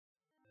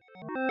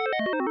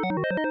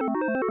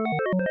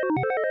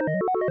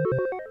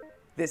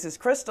This is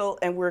Crystal,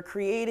 and we're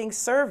creating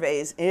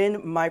surveys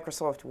in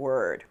Microsoft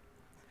Word.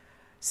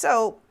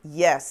 So,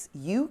 yes,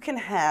 you can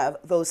have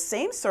those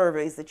same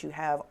surveys that you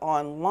have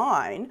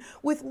online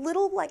with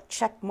little like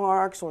check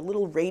marks or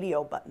little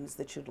radio buttons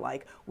that you'd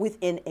like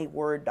within a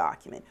Word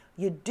document.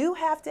 You do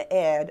have to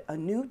add a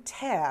new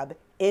tab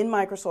in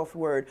Microsoft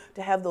Word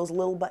to have those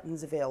little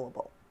buttons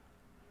available.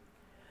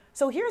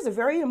 So here's a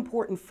very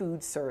important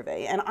food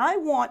survey, and I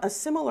want a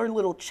similar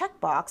little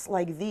checkbox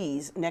like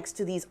these next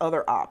to these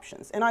other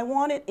options, and I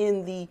want it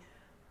in the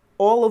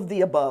all of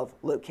the above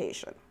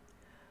location.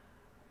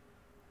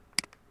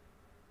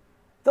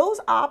 Those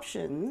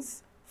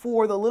options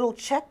for the little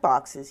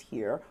checkboxes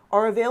here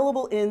are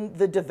available in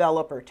the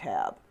Developer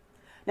tab.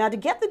 Now, to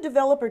get the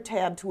Developer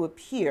tab to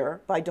appear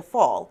by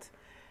default,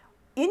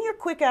 in your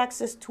Quick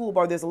Access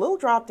toolbar, there's a little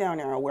drop-down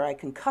arrow where I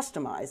can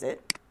customize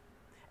it,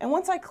 and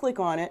once I click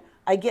on it,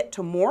 I get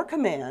to More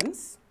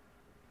Commands,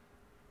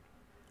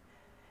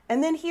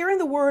 and then here in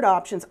the Word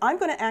options, I'm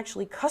going to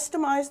actually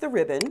customize the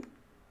ribbon.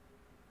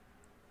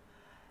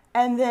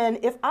 And then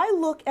if I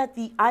look at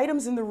the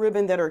items in the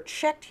ribbon that are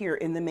checked here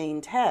in the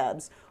main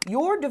tabs,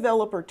 your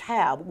Developer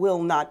tab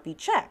will not be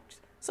checked.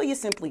 So you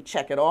simply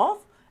check it off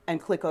and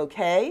click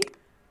OK,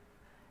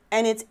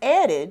 and it's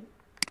added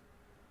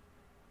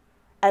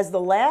as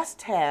the last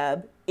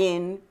tab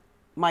in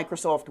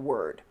Microsoft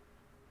Word.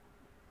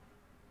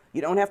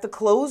 You don't have to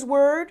close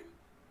Word,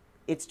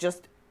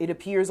 it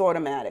appears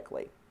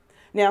automatically.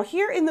 Now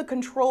here in the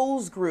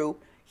Controls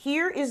group,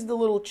 here is the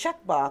little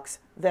checkbox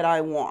that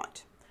I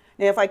want.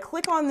 Now if I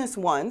click on this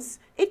once,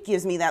 it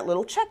gives me that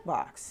little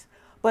checkbox.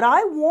 But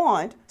I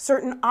want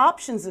certain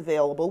options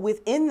available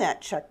within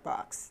that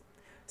checkbox.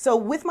 So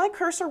with my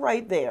cursor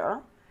right there,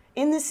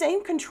 in the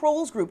same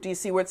Controls group, do you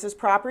see where it says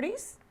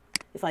Properties?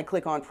 If I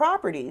click on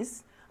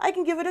Properties, I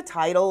can give it a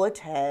title, a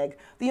tag.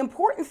 The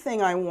important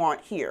thing I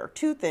want here,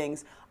 two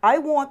things. I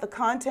want the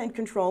content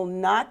control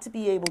not to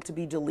be able to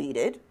be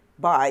deleted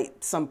by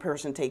some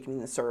person taking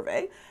the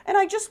survey. And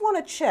I just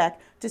want to check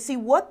to see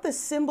what the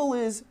symbol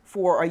is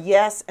for a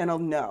yes and a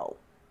no.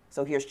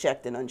 So here's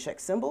checked and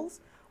unchecked symbols.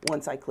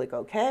 Once I click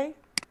OK,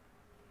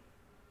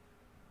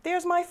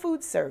 there's my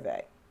food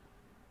survey.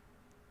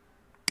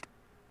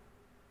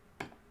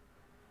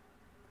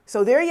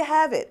 So there you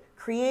have it,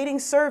 creating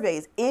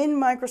surveys in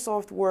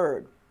Microsoft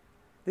Word.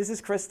 This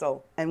is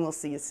Crystal, and we'll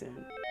see you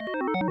soon.